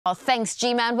Oh, thanks,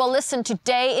 G-Man. Well, listen,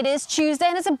 today it is Tuesday,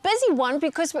 and it's a busy one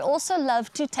because we also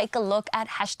love to take a look at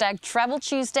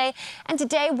 #TravelTuesday. And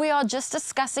today we are just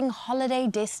discussing holiday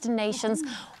destinations.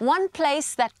 One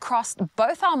place that crossed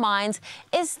both our minds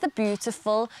is the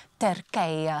beautiful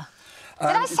Turkiye. Did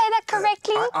I say that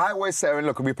correctly? I always say, and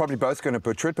look, we're probably both going to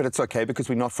butcher it, but it's okay because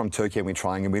we're not from Turkey and we're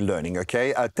trying and we're learning,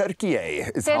 okay?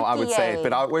 Turkiye is how I would say it,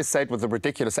 but I always say it with a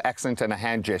ridiculous accent and a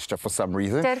hand gesture for some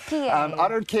reason. Turkiye. I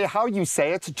don't care how you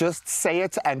say it, just say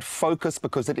it and focus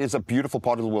because it is a beautiful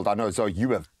part of the world. I know, Zoe,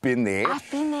 you have been there. I've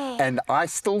been there. And I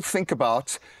still think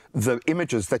about the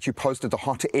images that you posted, the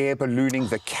hot air ballooning,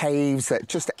 the caves, that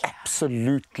just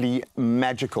absolutely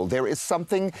magical. There is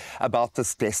something about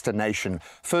this destination.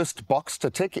 First box to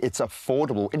tick, it's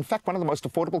affordable. In fact, one of the most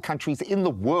affordable countries in the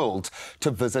world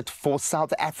to visit for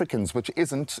South Africans, which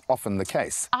isn't often the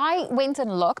case. I went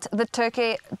and looked. The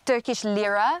Turkish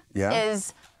lira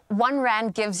is... 1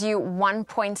 rand gives you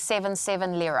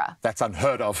 1.77 lira. That's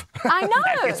unheard of. I know.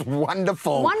 That is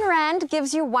wonderful. 1 rand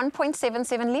gives you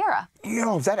 1.77 lira.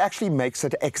 Yeah, that actually makes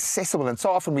it accessible. And so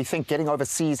often we think getting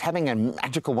overseas, having a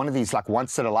magical one of these like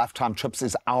once-in-a-lifetime trips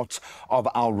is out of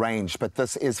our range. But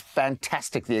this is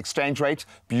fantastic. The exchange rate,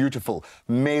 beautiful.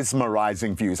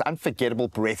 Mesmerizing views. Unforgettable,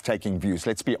 breathtaking views.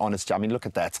 Let's be honest. I mean, look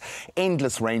at that.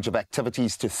 Endless range of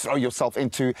activities to throw yourself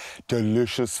into.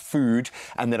 Delicious food.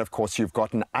 And then, of course, you've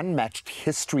got an unmatched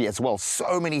history as well.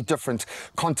 So many different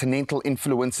continental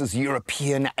influences,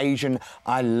 European, Asian.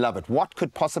 I love it. What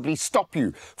could possibly stop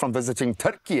you from visiting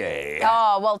Turkiye?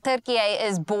 Oh, well, Turkiye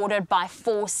is bordered by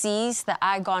 4 seas, the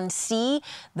Aegean Sea,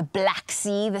 the Black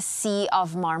Sea, the Sea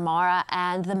of Marmara,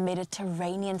 and the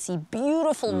Mediterranean Sea.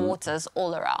 Beautiful waters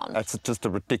all around. That's just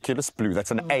a ridiculous blue. That's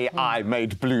an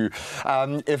AI-made blue.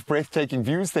 If breathtaking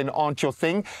views then aren't your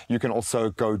thing, you can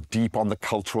also go deep on the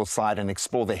cultural side and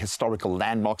explore the historical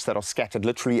landmarks that are scattered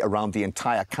literally around the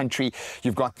entire country.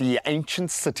 You've got the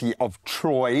ancient city of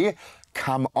Troy.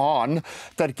 Come on.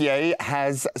 Turkiye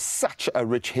has such a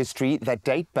rich history that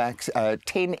date back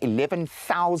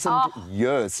 11,000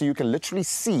 years. So you can literally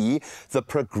see the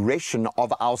progression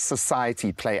of our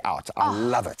society play out. I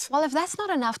love it. Well, if that's not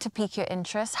enough to pique your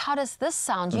interest, how does this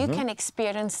sound? You can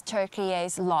experience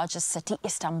Turkiye's largest city,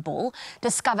 Istanbul,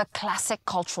 discover classic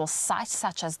cultural sites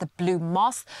such as the Blue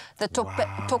Mosque, the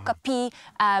Topkapi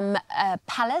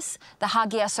Palace, the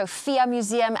Hagia Sophia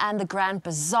Museum, and the Grand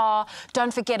Bazaar.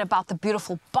 Don't forget about the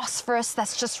beautiful Bosphorus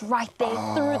that's just right there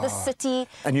through the city.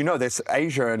 And you know, there's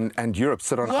Asia and Europe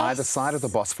sit on either side of the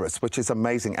Bosphorus, which is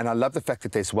amazing. And I love the fact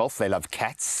that there's wealth. They love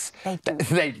cats. They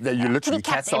do. You literally,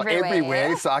 cats are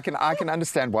everywhere. So I can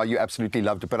understand why you absolutely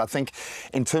loved it. But I think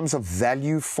in terms of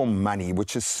value for money,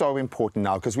 which is so important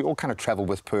now, because we all kind of travel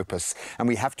with purpose and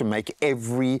we have to make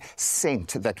every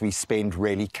cent that we spend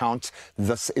really count.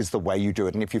 This is the way you do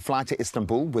it. And if you fly to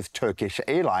Istanbul with Turkish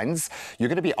Airlines, you're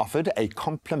going to be offered a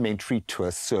complimentary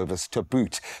tour service to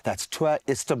boot. That's Tour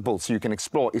Istanbul. So you can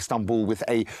explore Istanbul with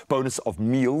a bonus of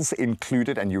meals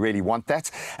included, and you really want that,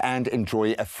 and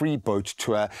enjoy a free boat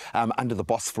tour under the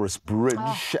Bosphorus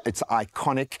Bridge. It's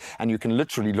iconic, and you can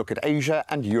literally look at Asia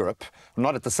and Europe,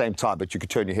 not at the same time, but you can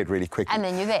turn your head really quickly. And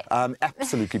then you're there.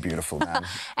 Absolutely beautiful, man.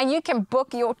 And you can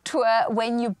book your tour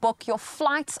when you book your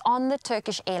flights on the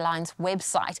Turkish Airlines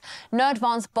website. No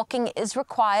advance booking is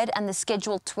required, and the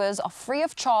scheduled tours are free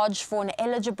of charge for an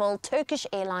eligible Turkish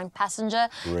airline passenger.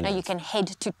 Brilliant. Now you can head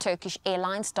to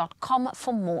turkishairlines.com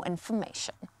for more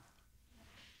information.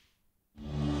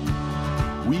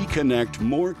 We connect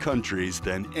more countries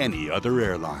than any other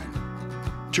airline.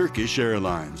 Turkish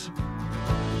Airlines.